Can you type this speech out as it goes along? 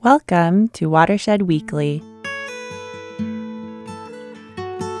Welcome to Watershed Weekly.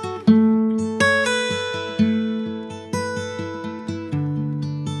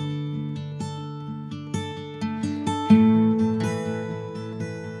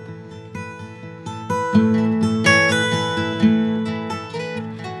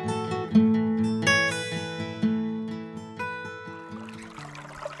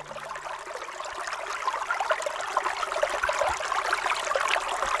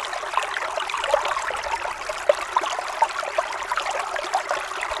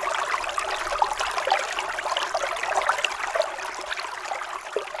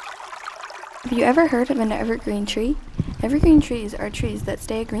 Have you ever heard of an evergreen tree? Evergreen trees are trees that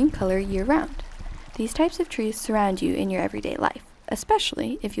stay a green color year-round. These types of trees surround you in your everyday life,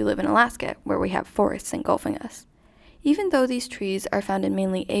 especially if you live in Alaska, where we have forests engulfing us. Even though these trees are found in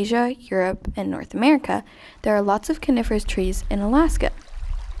mainly Asia, Europe, and North America, there are lots of coniferous trees in Alaska.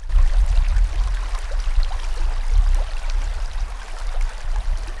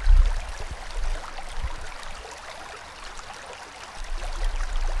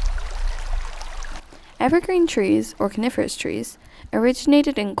 Evergreen trees, or coniferous trees,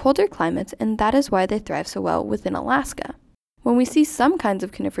 originated in colder climates, and that is why they thrive so well within Alaska. When we see some kinds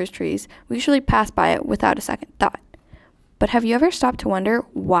of coniferous trees, we usually pass by it without a second thought. But have you ever stopped to wonder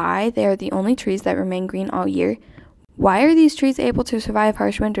why they are the only trees that remain green all year? Why are these trees able to survive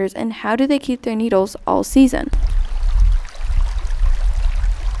harsh winters, and how do they keep their needles all season?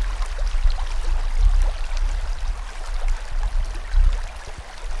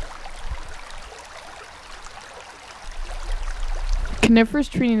 Coniferous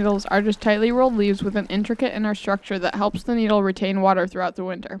tree needles are just tightly rolled leaves with an intricate inner structure that helps the needle retain water throughout the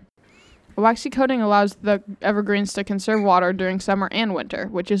winter. A waxy coating allows the evergreens to conserve water during summer and winter,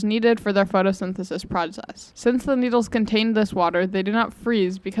 which is needed for their photosynthesis process. Since the needles contain this water, they do not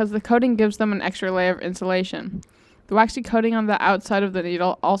freeze because the coating gives them an extra layer of insulation. The waxy coating on the outside of the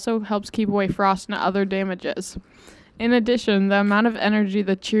needle also helps keep away frost and other damages. In addition, the amount of energy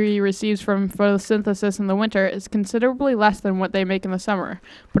the tree receives from photosynthesis in the winter is considerably less than what they make in the summer,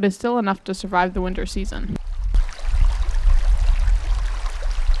 but is still enough to survive the winter season.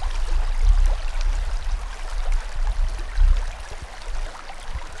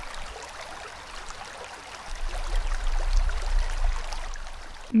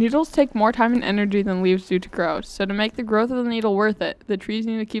 Needles take more time and energy than leaves do to grow, so to make the growth of the needle worth it, the trees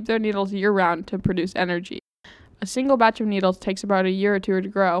need to keep their needles year-round to produce energy. A single batch of needles takes about a year or two to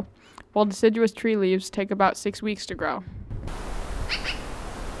grow, while deciduous tree leaves take about 6 weeks to grow.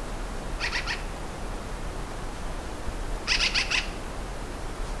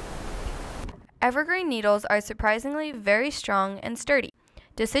 Evergreen needles are surprisingly very strong and sturdy.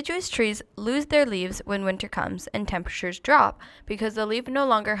 Deciduous trees lose their leaves when winter comes and temperatures drop because the leaf no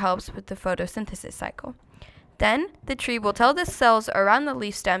longer helps with the photosynthesis cycle. Then, the tree will tell the cells around the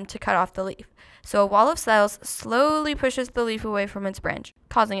leaf stem to cut off the leaf, so a wall of cells slowly pushes the leaf away from its branch,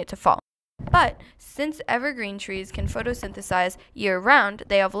 causing it to fall. But, since evergreen trees can photosynthesize year-round,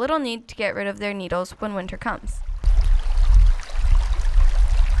 they have little need to get rid of their needles when winter comes.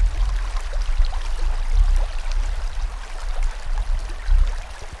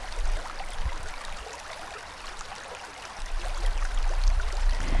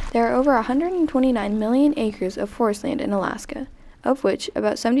 There are over 129 million acres of forest land in Alaska, of which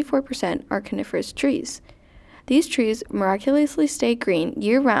about 74% are coniferous trees. These trees miraculously stay green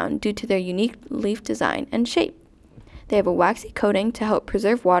year-round due to their unique leaf design and shape. They have a waxy coating to help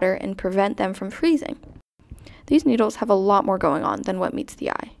preserve water and prevent them from freezing. These needles have a lot more going on than what meets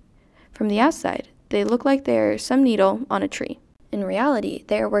the eye. From the outside, they look like they are some needle on a tree. In reality,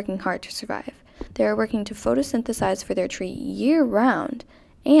 they are working hard to survive. They are working to photosynthesize for their tree year-round,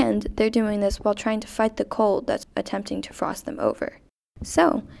 and they're doing this while trying to fight the cold that's attempting to frost them over.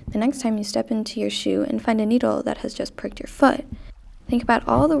 So, the next time you step into your shoe and find a needle that has just pricked your foot, think about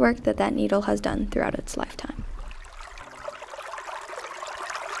all the work that needle has done throughout its lifetime.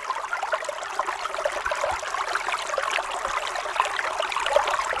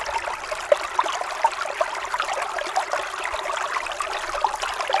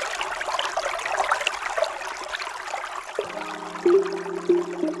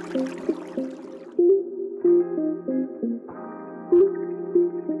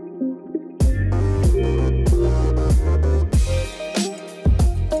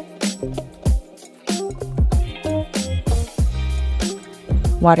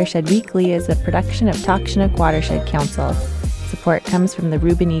 Watershed Weekly is a production of Takshanook Watershed Council. Support comes from the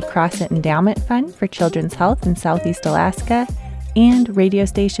Reuben E. Crossett Endowment Fund for Children's Health in Southeast Alaska and radio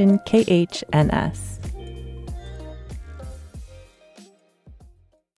station KHNS.